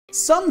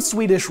Some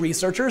Swedish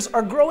researchers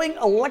are growing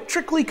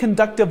electrically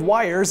conductive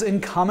wires in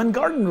common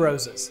garden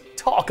roses.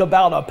 Talk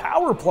about a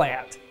power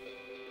plant!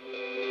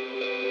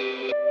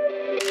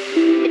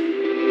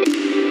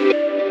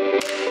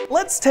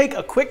 Let's take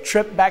a quick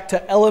trip back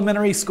to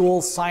elementary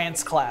school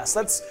science class.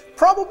 That's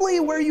probably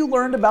where you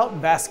learned about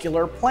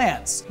vascular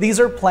plants. These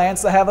are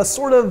plants that have a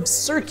sort of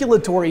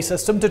circulatory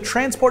system to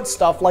transport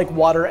stuff like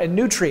water and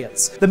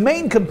nutrients. The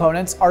main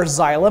components are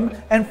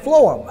xylem and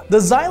phloem. The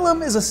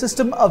xylem is a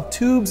system of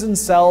tubes and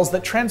cells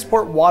that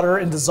transport water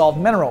and dissolved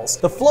minerals.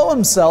 The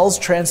phloem cells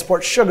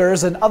transport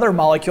sugars and other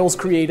molecules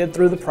created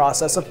through the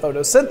process of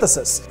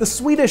photosynthesis. The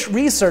Swedish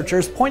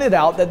researchers pointed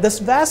out that this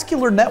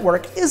vascular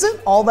network isn't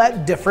all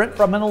that different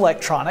from an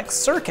electronic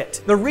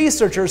circuit. The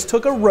researchers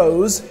took a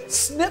rose,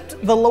 snipped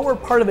the lower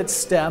part of its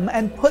stem,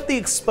 and put the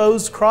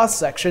exposed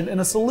cross-section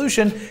in a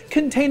solution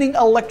containing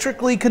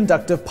electrically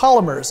conductive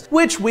polymers,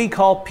 which we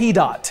call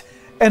PDOT.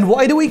 And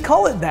why do we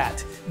call it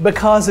that?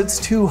 Because it's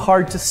too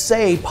hard to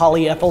say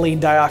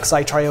polyethylene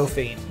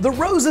dioxytriophene. The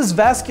rose's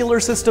vascular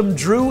system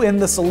drew in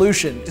the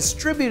solution,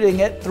 distributing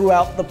it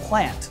throughout the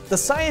plant. The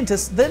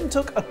scientists then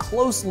took a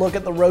close look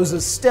at the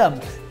rose's stem,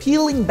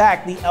 peeling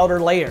back the outer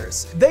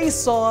layers. They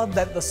saw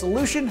that the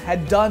solution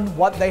had done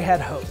what they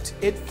had hoped.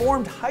 It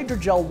formed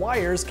hydrogel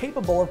wires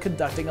capable of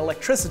conducting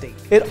electricity.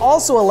 It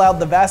also allowed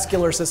the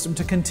vascular system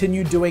to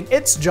continue doing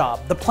its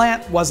job. The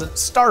plant wasn't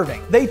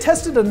starving. They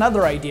tested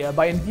another idea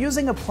by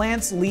infusing a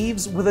plant's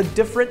leaves with a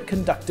different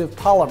conductive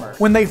polymer.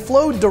 When they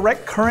flowed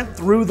direct current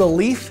through the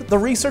leaf, the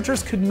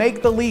researchers could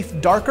make the leaf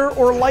darker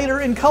or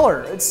lighter in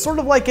color. It's sort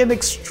of like an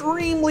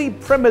extremely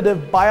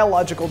primitive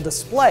biological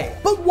display.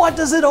 But what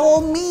does it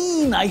all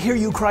mean, I hear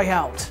you cry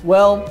out?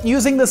 Well,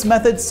 using this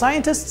method,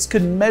 scientists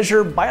could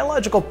measure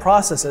biological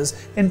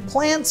processes in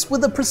plants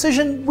with a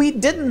precision we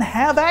didn't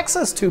have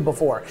access to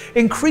before,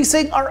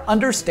 increasing our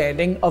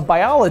understanding of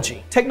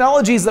biology.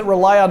 Technologies that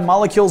rely on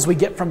molecules we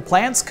get from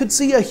plants could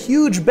see a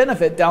huge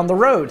benefit down the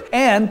road,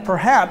 and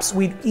perhaps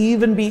we'd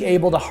even be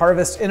able to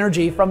harvest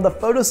energy from the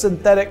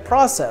photosynthetic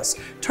process,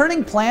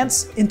 turning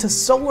plants into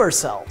solar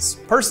cells.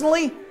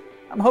 Personally,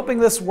 I'm hoping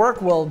this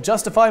work will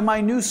justify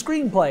my new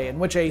screenplay in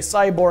which a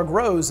cyborg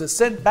rose is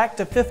sent back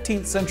to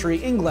 15th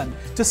century England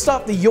to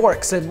stop the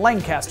Yorks and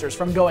Lancasters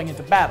from going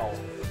into battle.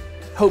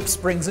 Hope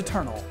springs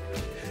eternal.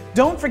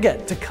 Don't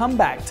forget to come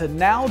back to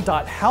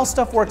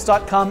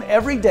now.howstuffworks.com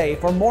every day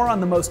for more on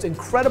the most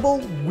incredible,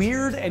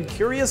 weird, and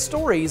curious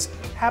stories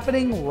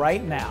happening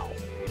right now.